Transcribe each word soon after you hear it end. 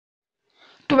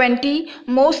20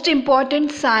 most important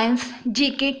science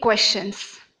GK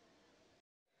questions.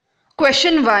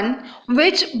 Question 1.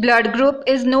 Which blood group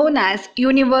is known as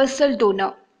universal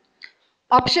donor?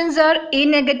 Options are A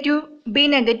negative, B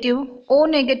negative, O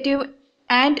negative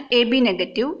and AB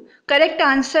negative. Correct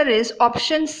answer is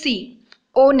option C,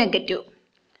 O negative.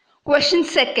 Question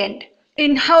 2.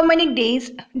 In how many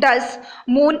days does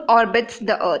moon orbits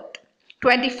the earth?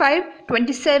 25,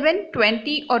 27,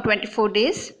 20 or 24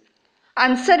 days?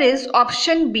 Answer is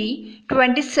option B,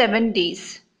 27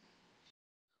 days.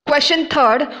 Question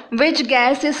 3. Which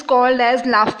gas is called as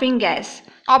laughing gas?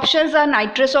 Options are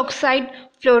nitrous oxide,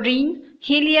 fluorine,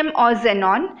 helium or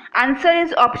xenon. Answer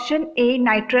is option A,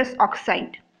 nitrous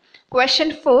oxide.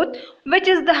 Question 4. Which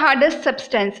is the hardest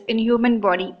substance in human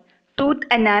body? Tooth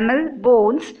enamel,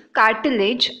 bones,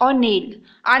 cartilage or nail?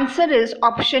 Answer is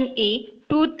option A,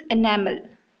 tooth enamel.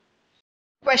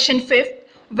 Question 5.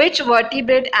 Which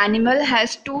vertebrate animal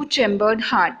has two-chambered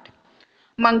heart?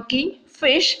 Monkey,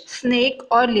 fish, snake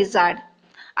or lizard?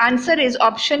 Answer is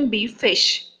option B,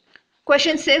 fish.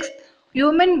 Question 6.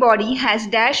 Human body has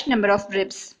dash number of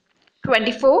ribs?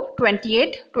 24,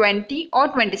 28, 20 or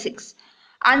 26?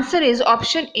 Answer is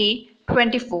option A,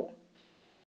 24.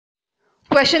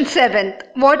 Question 7.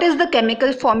 What is the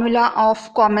chemical formula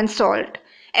of common salt?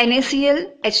 NaCl,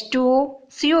 H2O,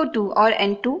 CO2 or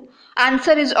N2?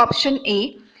 Answer is option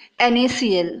A,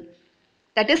 NaCl.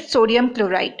 That is sodium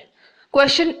chloride.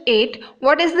 Question 8.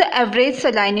 What is the average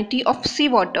salinity of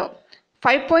seawater?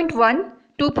 5.1,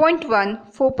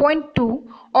 2.1, 4.2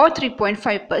 or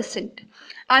 3.5%?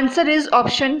 Answer is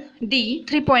option D,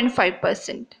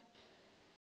 3.5%.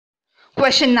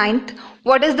 Question 9.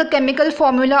 What is the chemical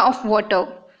formula of water?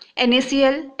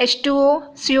 NaCl,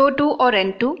 H2O, CO2 or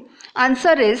N2?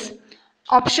 Answer is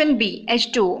option B,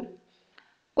 H2O.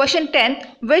 Question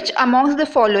 10. Which amongst the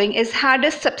following is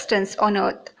hardest substance on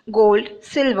earth? Gold,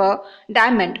 silver,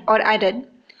 diamond or iron?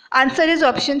 Answer is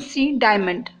option C,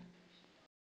 diamond.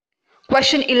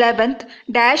 Question 11.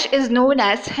 Dash is known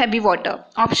as heavy water.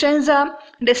 Options are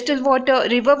distilled water,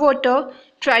 river water,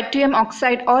 tritium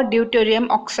oxide or deuterium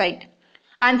oxide.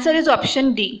 Answer is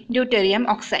option D, deuterium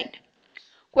oxide.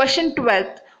 Question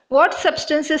 12. What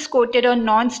substance is coated on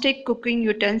non-stick cooking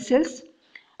utensils?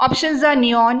 Options are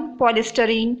neon,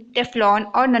 polystyrene, Teflon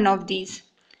or none of these.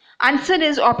 Answer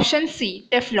is option C,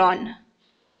 Teflon.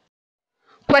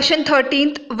 Question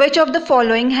 13th. Which of the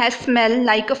following has smell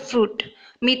like a fruit?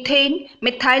 Methane,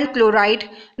 methyl chloride,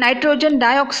 nitrogen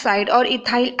dioxide or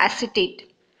ethyl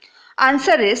acetate?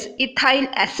 Answer is ethyl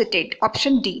acetate,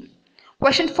 option D.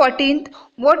 Question 14th.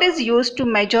 What is used to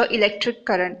measure electric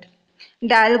current?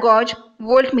 Dial gauge,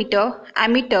 voltmeter,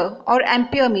 ammeter or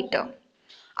ampere meter?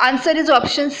 Answer is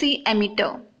option C,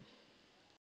 ammeter.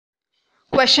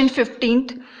 Question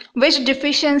 15th. Which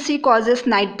deficiency causes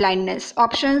night blindness?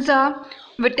 Options are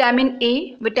vitamin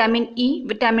A, vitamin E,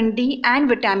 vitamin D and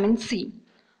vitamin C.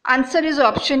 Answer is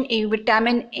option A,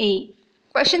 vitamin A.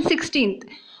 Question 16th.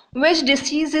 Which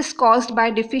disease is caused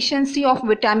by deficiency of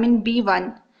vitamin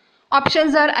B1?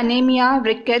 Options are anemia,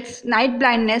 rickets, night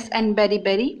blindness and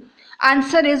beriberi.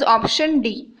 Answer is option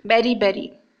D,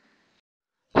 beriberi.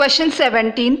 Question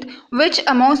 17th. Which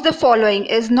amongst the following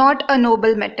is not a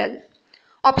noble metal?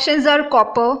 Options are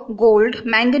copper, gold,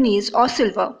 manganese or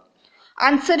silver.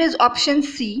 Answer is option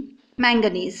C,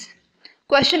 manganese.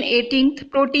 Question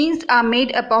 18th. Proteins are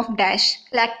made up of dash,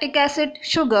 lactic acid,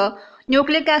 sugar,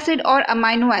 nucleic acid or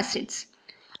amino acids.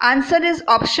 Answer is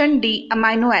option D,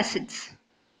 amino acids.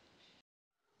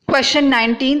 Question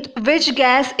 19th. Which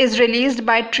gas is released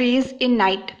by trees in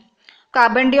night?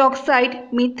 Carbon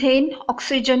dioxide, methane,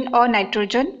 oxygen or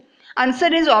nitrogen?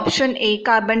 Answer is option A,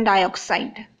 carbon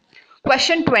dioxide.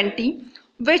 Question 20.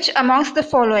 Which amongst the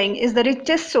following is the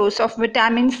richest source of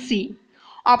vitamin C?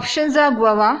 Options are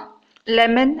guava,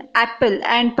 lemon, apple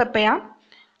and papaya.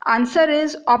 Answer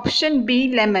is option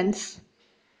B, lemons.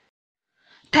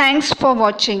 Thanks for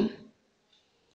watching.